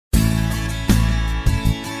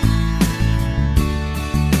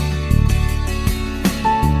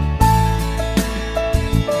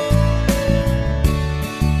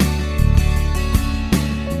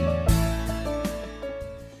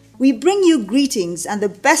we bring you greetings and the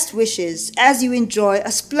best wishes as you enjoy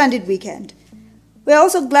a splendid weekend. We're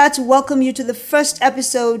also glad to welcome you to the first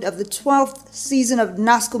episode of the 12th season of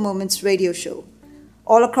NASCO Moments radio show.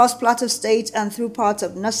 All across Plateau State and through parts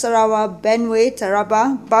of Nasarawa, Benue,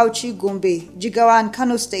 Taraba, Bauchi, Gombe, Jigawa and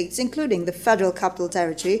Kano states, including the Federal Capital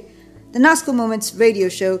Territory, the NASCO Moments radio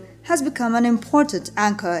show has become an important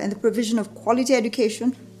anchor in the provision of quality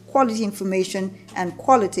education, quality information, and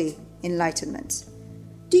quality enlightenment.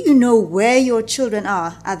 Do you know where your children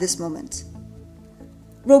are at this moment?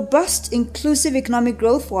 Robust, inclusive economic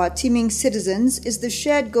growth for our teeming citizens is the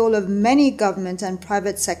shared goal of many government and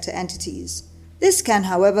private sector entities. This can,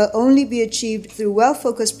 however, only be achieved through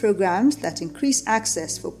well-focused programs that increase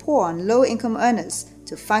access for poor and low-income earners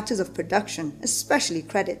to factors of production, especially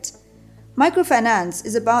credit. Microfinance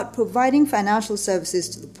is about providing financial services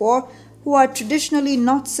to the poor who are traditionally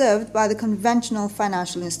not served by the conventional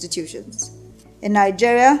financial institutions. In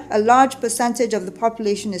Nigeria, a large percentage of the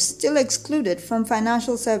population is still excluded from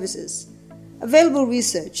financial services. Available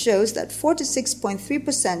research shows that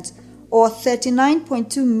 46.3% or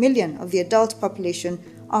 39.2 million of the adult population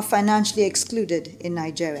are financially excluded in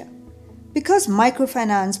Nigeria. Because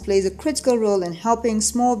microfinance plays a critical role in helping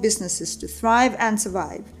small businesses to thrive and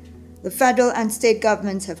survive, the federal and state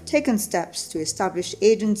governments have taken steps to establish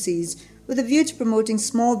agencies with a view to promoting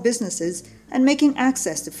small businesses and making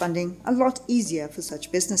access to funding a lot easier for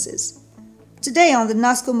such businesses. Today on the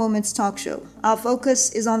NASCO Moments talk show, our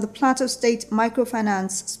focus is on the Plateau State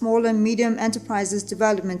Microfinance Small and Medium Enterprises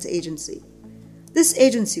Development Agency. This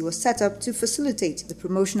agency was set up to facilitate the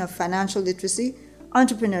promotion of financial literacy,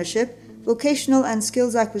 entrepreneurship, vocational and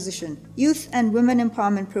skills acquisition, youth and women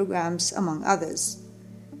empowerment programs, among others.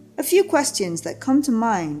 A few questions that come to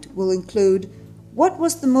mind will include: what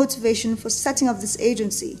was the motivation for setting up this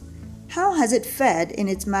agency? How has it fared in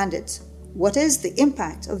its mandate? What is the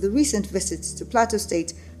impact of the recent visits to Plateau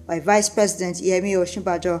State by Vice President Yemi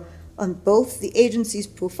Osinbajo on both the agency's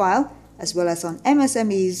profile as well as on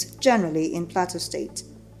MSMEs generally in Plateau State?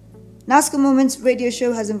 NASCO Moments radio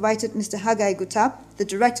show has invited Mr. Haggai Gutap, the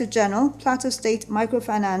Director General, Plateau State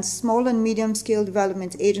Microfinance Small and Medium Scale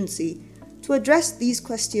Development Agency, to address these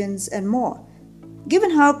questions and more.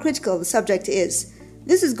 Given how critical the subject is,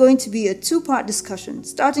 this is going to be a two-part discussion,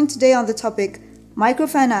 starting today on the topic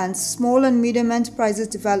Microfinance, Small and Medium Enterprises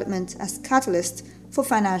Development as Catalyst for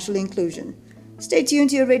Financial Inclusion. Stay tuned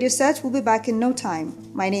to your radio set. We'll be back in no time.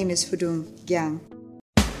 My name is Fudung Gyang.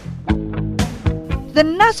 The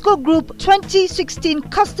NASCO Group 2016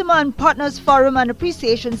 Customer and Partners Forum and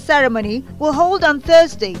Appreciation Ceremony will hold on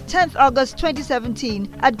Thursday, 10th August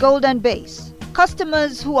 2017 at Golden Base.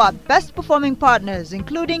 Customers who are best performing partners,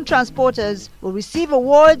 including transporters, will receive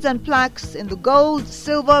awards and plaques in the gold,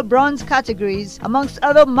 silver, bronze categories, amongst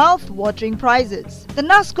other mouth-watering prizes. The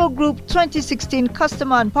NASCO Group 2016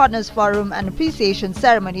 Customer and Partners Forum and Appreciation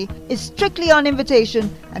Ceremony is strictly on invitation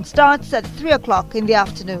and starts at 3 o'clock in the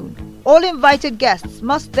afternoon. All invited guests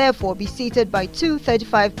must therefore be seated by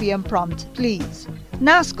 2:35 p.m. prompt, please.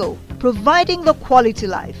 NASCO, providing the quality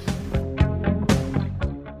life.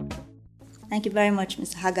 Thank you very much,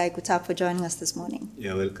 Mr. Haggai Gutap, for joining us this morning.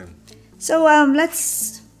 You're welcome. So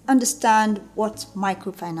let's understand what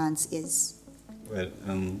microfinance is. Well,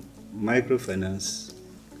 microfinance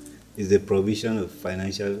is the provision of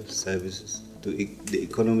financial services to the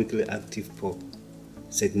economically active poor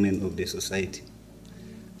segment of the society.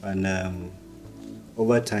 And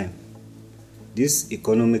over time, these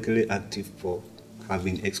economically active poor have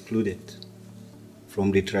been excluded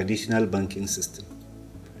from the traditional banking system.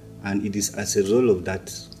 And it is as a result of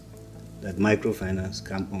that microfinance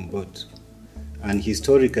came on board. And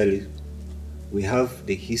historically, we have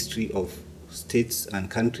the history of states and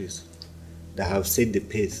countries that have set the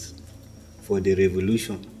pace for the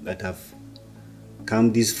revolution that have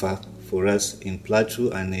come this far for us in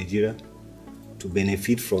Plateau and Nigeria to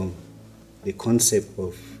benefit from the concept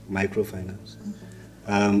of microfinance.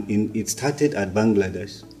 It started at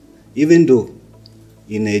Bangladesh, even though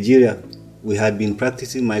in Nigeria we had been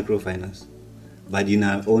practicing microfinance, but in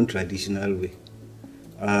our own traditional way.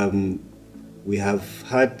 We have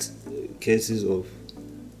had cases of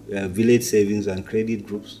village savings and credit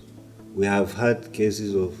groups. We have had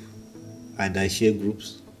cases of adache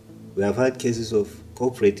groups. We have had cases of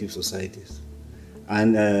cooperative societies.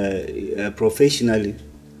 And professionally,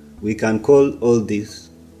 we can call all these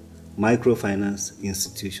microfinance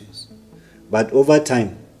institutions. But over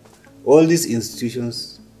time, all these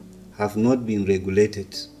institutions have not been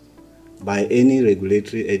regulated by any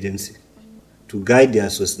regulatory agency to guide their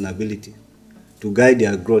sustainability, to guide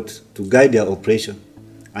their growth, to guide their operation.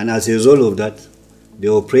 And as a result of that, they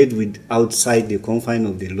operate outside the confine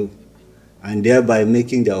of the law, and thereby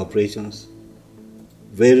making their operations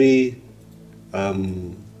very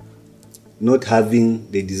not having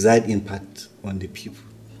the desired impact on the people.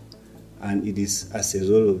 And it is as a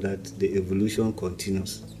result of that the evolution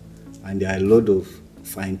continues, and there are a lot of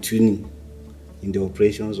fine-tuning in the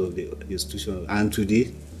operations of the institution. And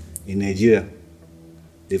today, in Nigeria,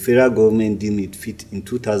 the federal government deemed it fit in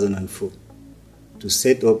 2004 to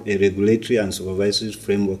set up a regulatory and supervisory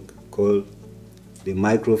framework called the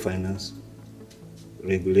Microfinance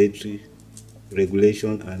Regulation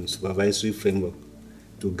and Supervisory Framework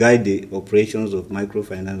to guide the operations of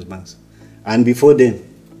microfinance banks. And before then,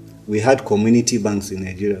 we had community banks in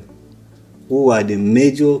Nigeria who are the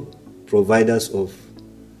major providers of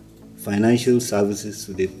financial services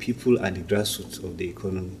to the people at the grassroots of the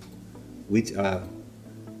economy, which are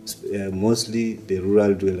mostly the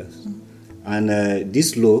rural dwellers. And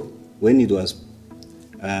this law, when it was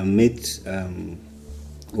made,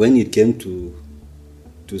 when it came to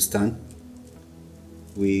stand,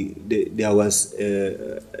 there was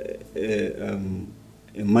a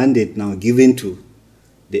mandate now given to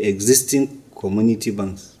the existing community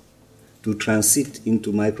banks to transit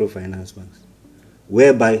into microfinance banks,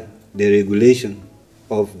 whereby the regulation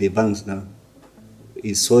of the banks now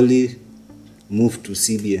is solely moved to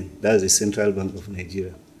CBN, that's the Central Bank of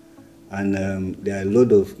Nigeria. And there are a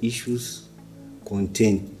lot of issues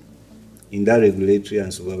contained in that regulatory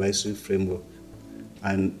and supervisory framework.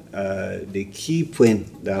 And the key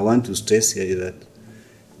point that I want to stress here is that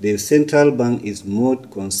the central bank is more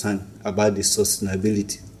concerned about the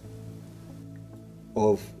sustainability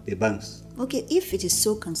of the banks. Okay, if it is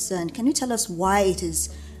so concerned, can you tell us why it is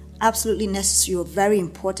absolutely necessary or very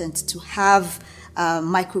important to have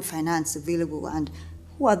microfinance available, and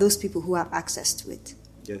who are those people who have access to it?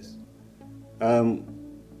 Yes.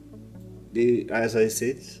 As I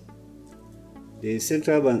said, the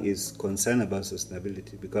central bank is concerned about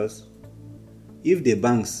sustainability, because if the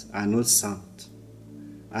banks are not sound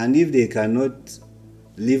and if they cannot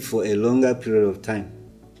live for a longer period of time,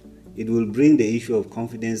 it will bring the issue of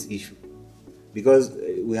confidence issue, because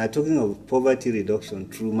we are talking of poverty reduction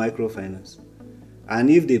through microfinance. And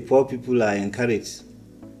if the poor people are encouraged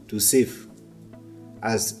to save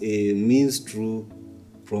as a means through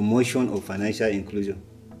promotion of financial inclusion,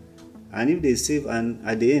 and if they save and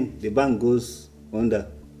at the end the bank goes under,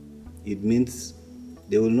 it means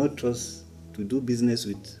they will not trust to do business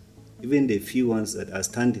with even the few ones that are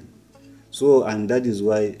standing. So, and that is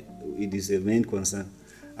why it is a main concern.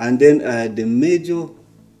 And then the major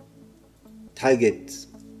target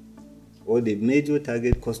or the major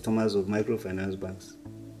target customers of microfinance banks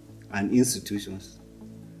and institutions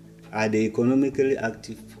are the economically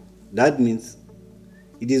active poor. That means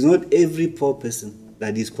it is not every poor person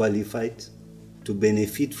that is qualified to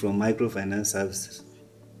benefit from microfinance services,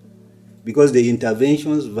 because the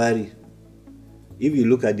interventions vary. If you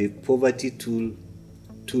look at the poverty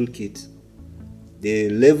toolkit, the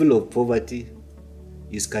level of poverty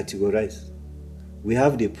is categorized. We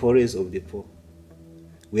have the poorest of the poor.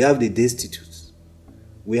 We have the destitute.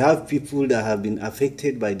 We have people that have been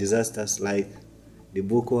affected by disasters like the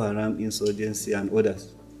Boko Haram insurgency and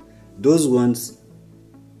others. Those ones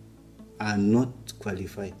are not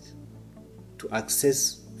qualified to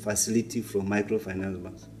access facility from microfinance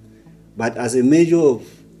banks. But as a measure of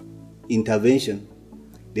intervention,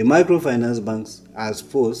 the microfinance banks are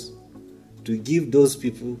supposed to give those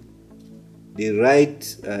people the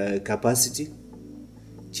right capacity,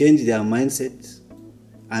 change their mindset,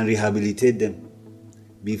 and rehabilitate them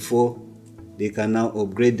before they can now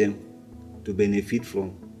upgrade them to benefit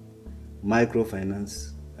from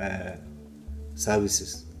microfinance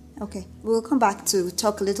services. Okay, we'll come back to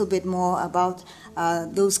talk a little bit more about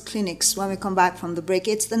those clinics when we come back from the break.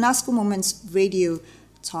 It's the NASCO Moments radio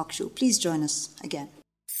talk show. Please join us again.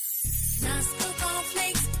 NASCO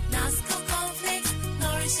cornflakes,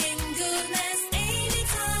 nourishing goodness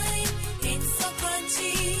anytime. It's so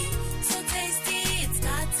crunchy, so tasty, it's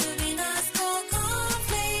got to be NASCO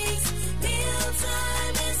cornflakes.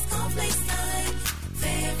 Mealtime is cornflakes time.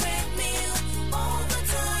 Favorite meal all the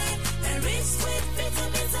time. Enriched with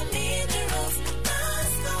vitamins and minerals.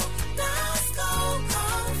 NASCO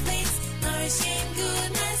cornflakes, nourishing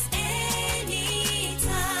goodness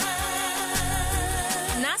anytime.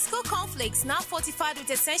 NASCO cornflakes, now fortified with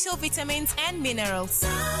essential vitamins and minerals.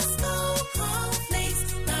 NASCO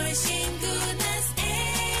cornflakes, nourishing goodness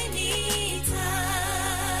anytime.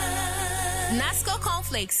 NASCO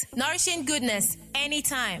cornflakes, nourishing goodness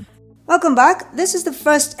anytime. Welcome back. This is the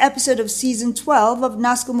first episode of Season 12 of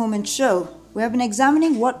NASCO Moments Show. We have been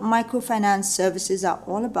examining what microfinance services are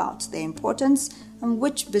all about, their importance, and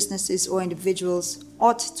which businesses or individuals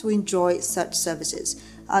ought to enjoy such services.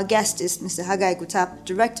 Our guest is Mr. Haggai Gutap,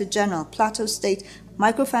 Director General, PLATEAU State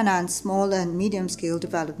Microfinance Small and Medium Scale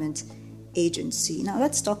Development Agency. Now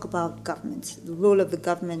let's talk about government, the role of the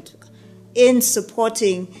government in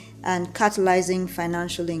supporting and catalyzing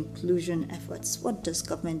financial inclusion efforts. What does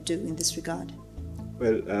government do in this regard?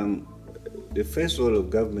 Well, the first role of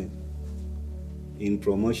government in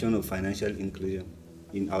promotion of financial inclusion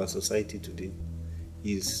in our society today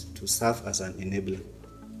is to serve as an enabler.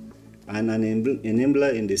 And an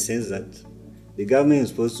enabler in the sense that the government is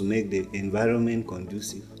supposed to make the environment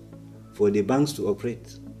conducive for the banks to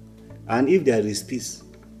operate. And if there is peace,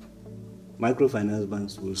 microfinance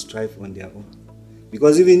banks will strive on their own.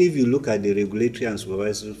 Because even if you look at the regulatory and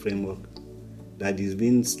supervisory framework that is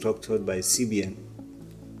being structured by CBN,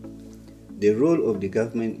 the role of the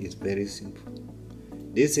government is very simple.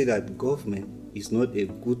 They say that government is not a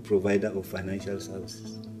good provider of financial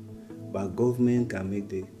services, but government can make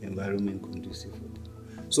the environment conducive for them.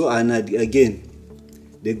 So, and again,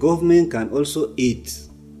 the government can also aid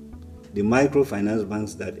the microfinance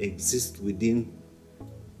banks that exist within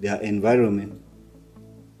their environment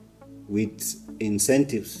with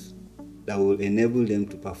incentives that will enable them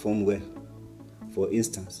to perform well. For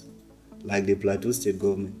instance, like the PLATEAU State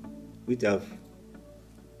government, which have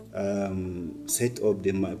set up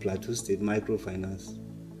the PLATEAU State Microfinance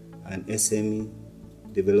and SME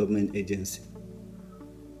Development Agency.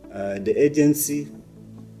 The agency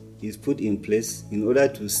is put in place in order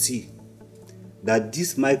to see that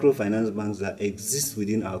these microfinance banks that exist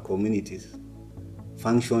within our communities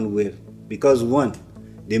function well. Because one,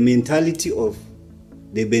 the mentality of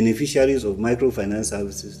the beneficiaries of microfinance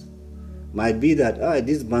services might be that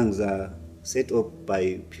these banks are set up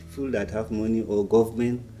by people that have money or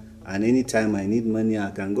government, and anytime I need money,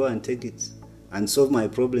 I can go and take it and solve my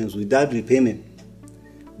problems without repayment.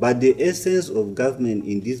 But the essence of government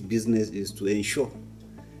in this business is to ensure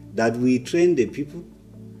that we train the people,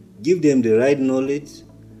 give them the right knowledge,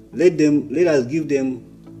 let us give them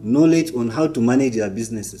knowledge on how to manage their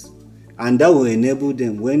businesses. And that will enable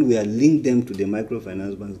them, when we are linked them to the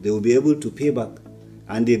microfinance banks, they will be able to pay back,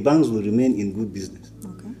 and the banks will remain in good business.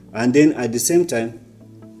 Okay. And then at the same time,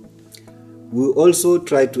 we also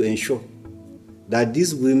try to ensure that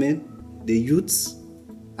these women, the youths,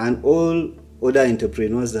 and all other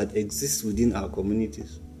entrepreneurs that exist within our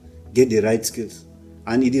communities get the right skills.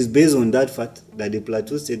 And it is based on that fact that the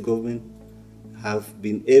PLATEAU State government have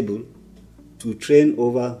been able to train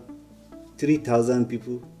over 3,000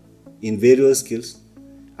 people in various skills.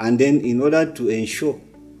 And then in order to ensure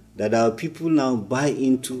that our people now buy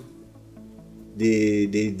into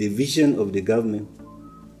the vision of the government,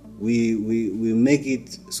 we make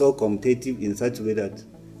it so competitive in such a way that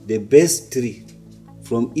the best 3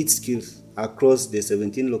 from each skills across the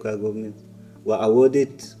 17 local governments were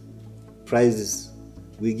awarded prizes.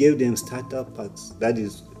 We gave them startup packs, that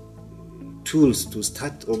is, tools to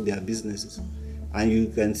start up their businesses. And you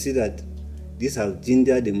can see that these have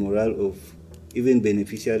gingered the morale of even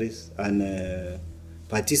beneficiaries and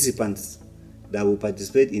participants that will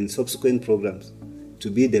participate in subsequent programs to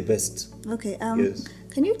be the best. Okay. Yes.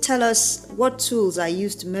 Can you tell us what tools are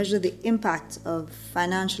used to measure the impact of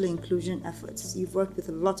financial inclusion efforts? You've worked with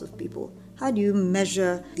a lot of people. How do you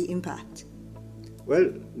measure the impact?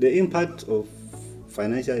 Well, the impact of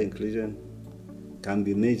financial inclusion can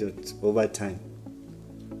be measured over time.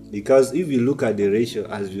 Because if you look at the ratio,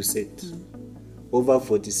 as you said, over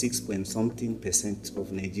 46% of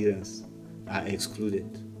Nigerians are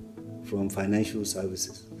excluded from financial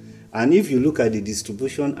services. And if you look at the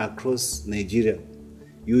distribution across Nigeria,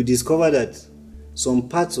 you discover that some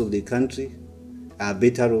parts of the country are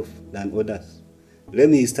better off than others. Let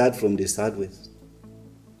me start from the Southwest.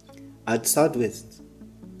 At Southwest,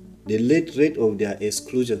 the rate of their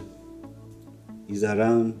exclusion is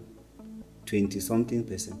around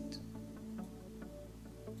 20-something%.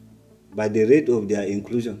 But the rate of their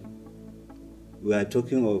inclusion, we are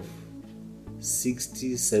talking of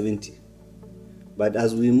 60-70. But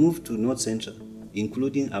as we move to North Central,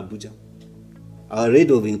 including Abuja, our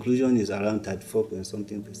rate of inclusion is around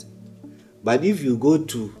 34-something%. But if you go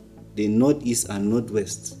to the Northeast and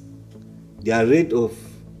Northwest, their rate of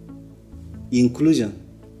inclusion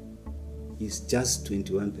is just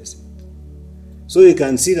 21%. So you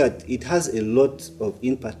can see that it has a lot of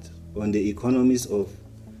impact on the economies of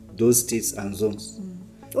those states and zones.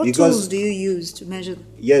 What tools do you use to measure them?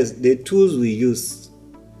 Yes, the tools we use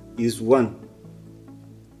is one,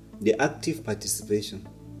 the active participation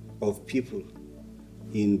of people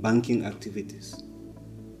in banking activities.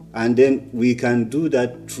 And then we can do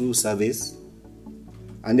that through surveys,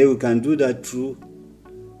 and then we can do that through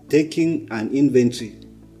taking an inventory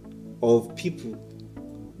of people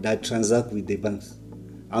that transact with the banks.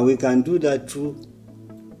 And we can do that through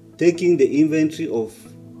taking the inventory of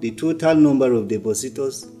the total number of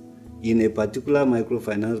depositors in a particular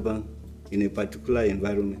microfinance bank in a particular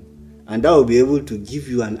environment. And that will be able to give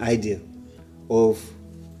you an idea of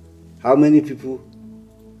how many people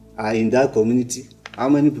are in that community, how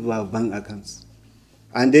many people have bank accounts.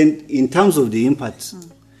 And then in terms of the impact,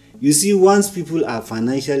 you see, once people are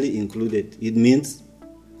financially included, it means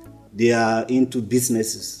they are into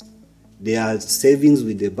businesses, they are savings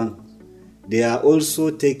with the bank, they are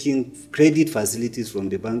also taking credit facilities from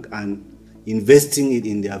the bank and investing it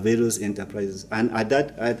in their various enterprises. And at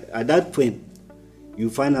that point,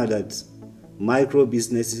 you find out that micro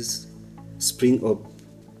businesses spring up,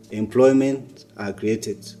 employment are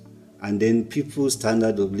created, and then people's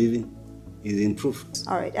standard of living is improved.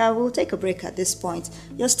 All right, I will take a break at this point.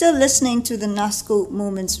 You're still listening to the NASCO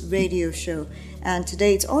Moments radio show, and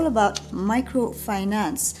today it's all about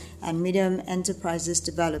microfinance and medium enterprises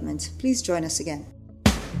development. Please join us again.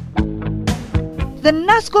 The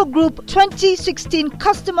NASCO Group 2016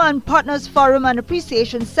 Customer and Partners Forum and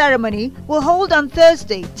Appreciation Ceremony will hold on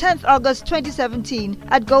Thursday, 10th August 2017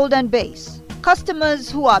 at Golden Base.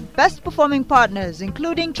 Customers who are best performing partners,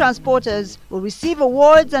 including transporters, will receive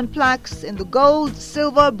awards and plaques in the gold,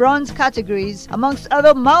 silver, bronze categories, amongst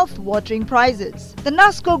other mouth-watering prizes. The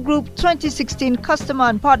NASCO Group 2016 Customer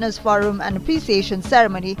and Partners Forum and Appreciation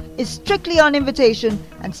Ceremony is strictly on invitation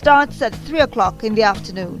and starts at 3 o'clock in the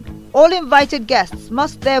afternoon. All invited guests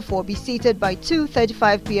must therefore be seated by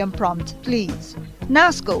 2:35 p.m. prompt, please.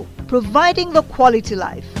 NASCO, providing the quality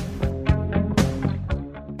life.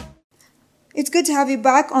 It's good to have you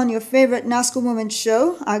back on your favorite NASCO Moment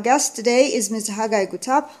show. Our guest today is Mr. Haggai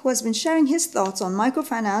Gutap, who has been sharing his thoughts on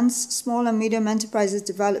microfinance, small and medium enterprises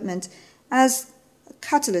development as a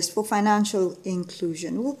catalyst for financial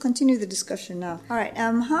inclusion. We'll continue the discussion now. All right,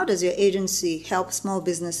 how does your agency help small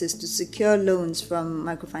businesses to secure loans from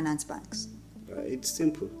microfinance banks? It's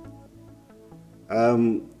simple.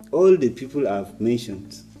 All the people I've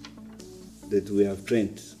mentioned that we have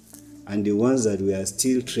trained and the ones that we are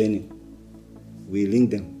still training, we link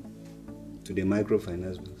them to the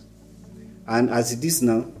microfinance banks. And as it is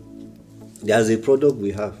now, there's a product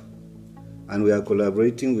we have, and we are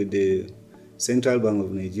collaborating with the Central Bank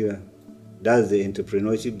of Nigeria. That's the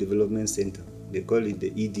Entrepreneurship Development Center. They call it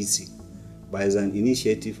the EDC, but it's an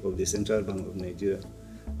initiative of the Central Bank of Nigeria.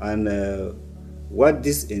 And what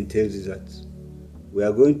this entails is that we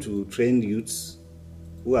are going to train youths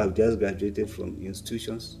who have just graduated from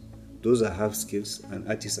institutions, those that have skills and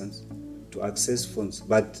artisans, to access funds.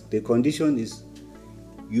 But the condition is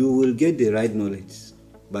you will get the right knowledge,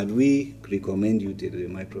 but we recommend you to the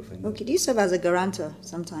microfinance. Okay, do you serve as a guarantor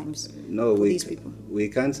sometimes? No, for these people? We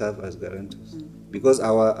can't serve as guarantors because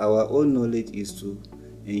our own knowledge is to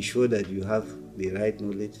ensure that you have the right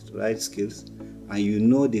knowledge, right skills, and you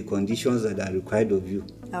know the conditions that are required of you.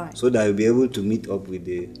 All right. So that you'll be able to meet up with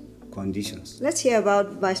the conditions. Let's hear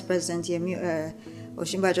about Vice President Yemi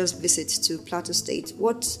Osinbajo's visit to Plateau State.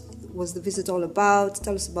 What was the visit all about?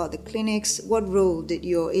 Tell us about the clinics. What role did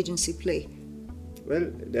your agency play? Well,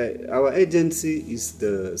 our agency is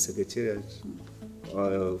the secretariat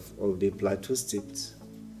of the Plateau State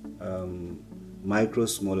Micro,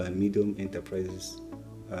 Small and Medium Enterprises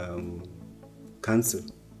Council,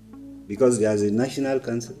 because there's a national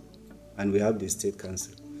council and we have the state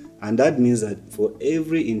council. And that means that for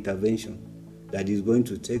every intervention that is going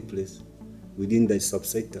to take place within the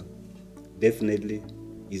subsector, definitely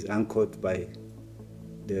is anchored by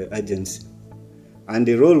the agency. And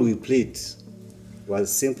the role we played was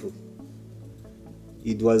simple.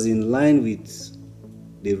 It was in line with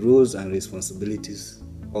the roles and responsibilities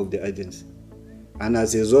of the agency. And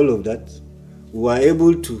as a result of that, we were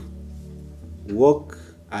able to work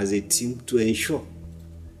as a team to ensure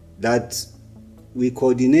that we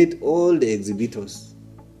coordinate all the exhibitors,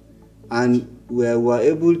 and we were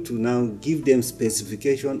able to now give them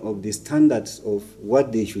specification of the standards of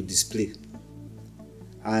what they should display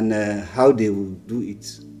and how they will do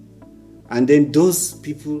it. And then those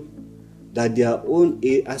people that their own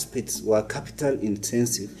aspects were capital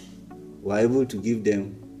intensive, were able to give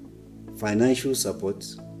them financial support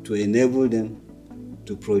to enable them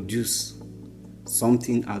to produce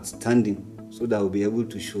something outstanding so that we'll be able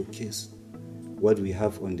to showcase what we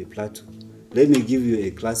have on the plateau. Let me give you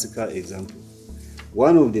a classical example.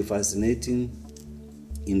 One of the fascinating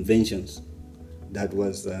inventions that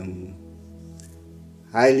was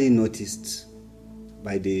highly noticed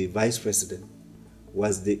by the Vice President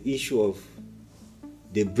was the issue of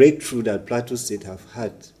the breakthrough that Plateau State have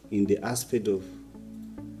had in the aspect of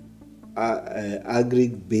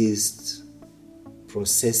agri-based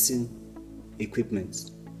processing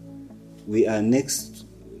equipment. We are next.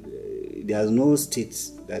 There's no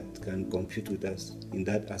state that can compete with us in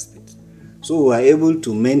that aspect. So we are able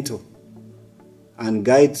to mentor and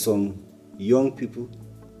guide some young people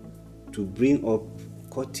to bring up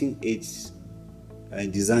cutting-edge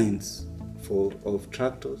designs of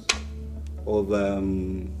tractors, of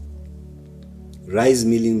rice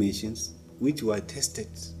milling machines, which were tested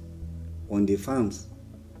on the farms.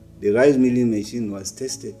 The rice milling machine was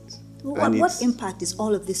tested. What impact is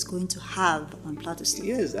all of this going to have on Plateau State?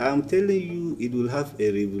 Yes, I'm telling you, it will have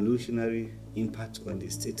a revolutionary impact on the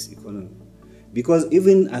state's economy. Because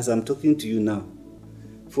even as I'm talking to you now,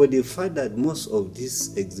 for the fact that most of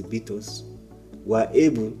these exhibitors were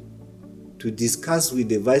able to discuss with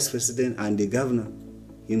the vice president and the governor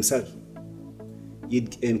himself,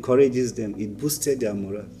 it encourages them, it boosted their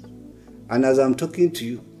morale. And as I'm talking to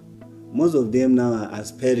you, most of them now are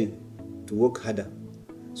aspiring to work harder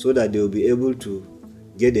so that they will be able to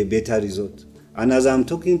get a better result. And as I'm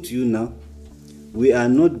talking to you now, we are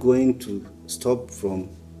not going to stop from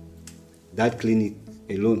that clinic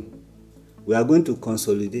alone. We are going to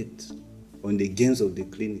consolidate on the gains of the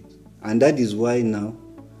clinic. And that is why now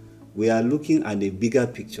we are looking at a bigger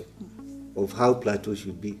picture of how Plateau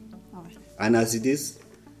should be. Right. And as it is,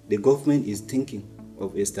 the government is thinking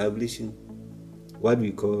of establishing what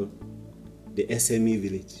we call the SME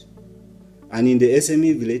village. And in the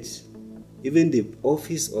SME village, even the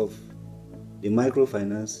office of the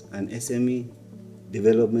Microfinance and SME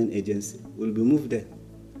Development Agency will be moved there.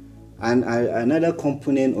 And another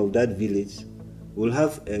component of that village will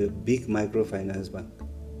have a big microfinance bank,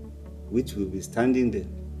 which will be standing there.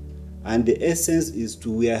 And the essence is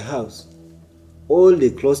to warehouse all the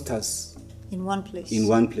clusters In one place. in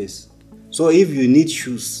one place. So if you need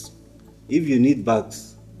shoes, if you need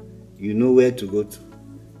bags, you know where to go to.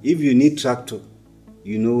 If you need tractor,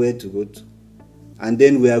 you know where to go to. And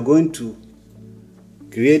then we are going to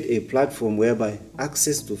create a platform whereby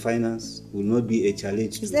access to finance will not be a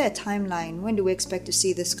challenge. Is there a timeline? When do we expect to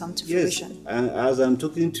see this come to fruition? Yes, and as I'm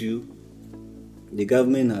talking to you, the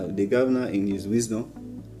governor in his wisdom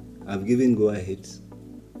have given go-ahead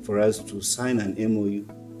for us to sign an MOU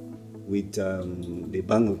with the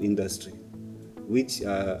Bank of Industry, which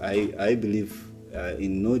I believe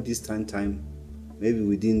in no distant time, maybe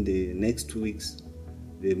within the next 2 weeks,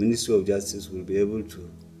 the Ministry of Justice will be able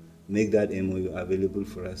to make that MOU available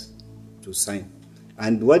for us to sign.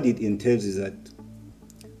 And what it entails is that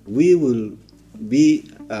we will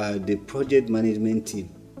be the project management team,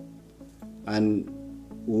 and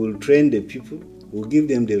we'll train the people, we'll give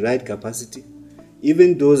them the right capacity.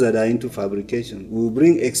 Even those that are into fabrication, we'll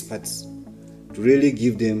bring experts to really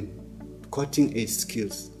give them cutting edge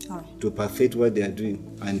skills to perfect what they are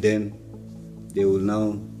doing, and then they will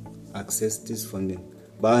now access this funding.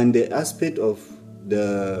 But in the aspect of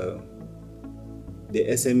the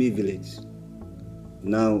SME village,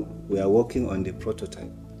 now we are working on the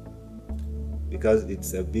prototype because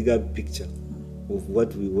it's a bigger picture of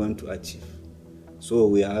what we want to achieve. So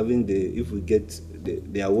we are having they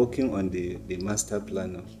are working on the master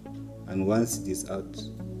plan now, and once it is out,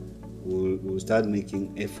 we'll start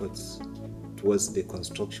making efforts towards the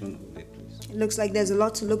construction of the place. It looks like there's a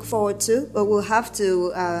lot to look forward to, but we'll have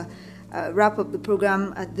to wrap up the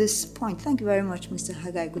program at this point. Thank you very much, Mr.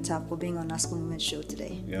 Haggai Gutap, for being on NASCO Moment Show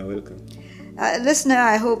today. You're welcome. Listener,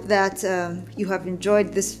 I hope that you have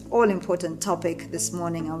enjoyed this all-important topic this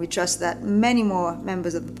morning, and we trust that many more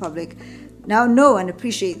members of the public now know and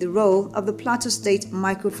appreciate the role of the Plateau State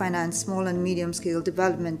Microfinance Small and Medium Scale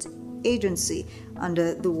Development Agency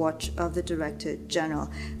under the watch of the Director General.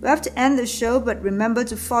 We have to end the show, but remember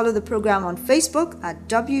to follow the program on Facebook at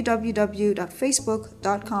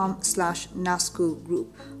www.facebook.com/NASCO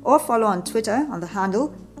Group, or follow on Twitter on the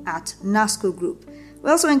handle @NASCO Group. We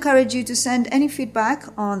also encourage you to send any feedback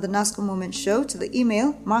on the NASCO Moment Show to the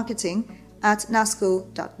email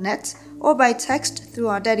marketing@nasco.net, or by text through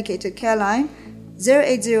our dedicated care line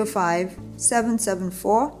 0805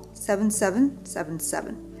 774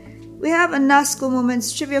 7777. We have a NASCO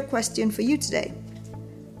Moments trivia question for you today.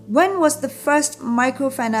 When was the first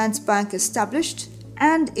microfinance bank established,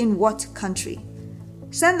 and in what country?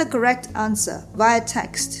 Send the correct answer via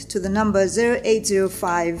text to the number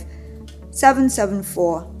 0805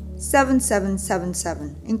 774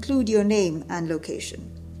 7777. Include your name and location.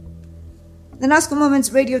 The NASCO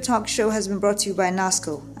Moments radio talk show has been brought to you by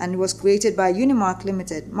NASCO and was created by Unimark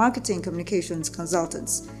Limited Marketing Communications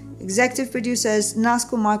Consultants. Executive Producers,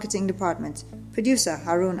 NASCO Marketing Department. Producer,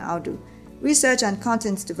 Harun Audu. Research and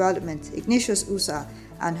Content Development, Ignatius Usa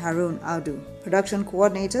and Harun Audu. Production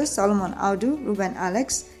Coordinators, Solomon Audu, Ruben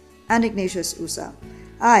Alex, and Ignatius Usa.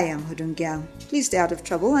 I am Hudun Gyang. Please stay out of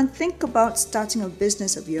trouble and think about starting a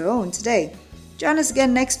business of your own today. Join us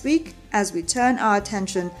again next week as we turn our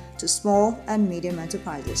attention to small and medium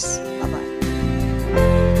enterprises. Bye-bye.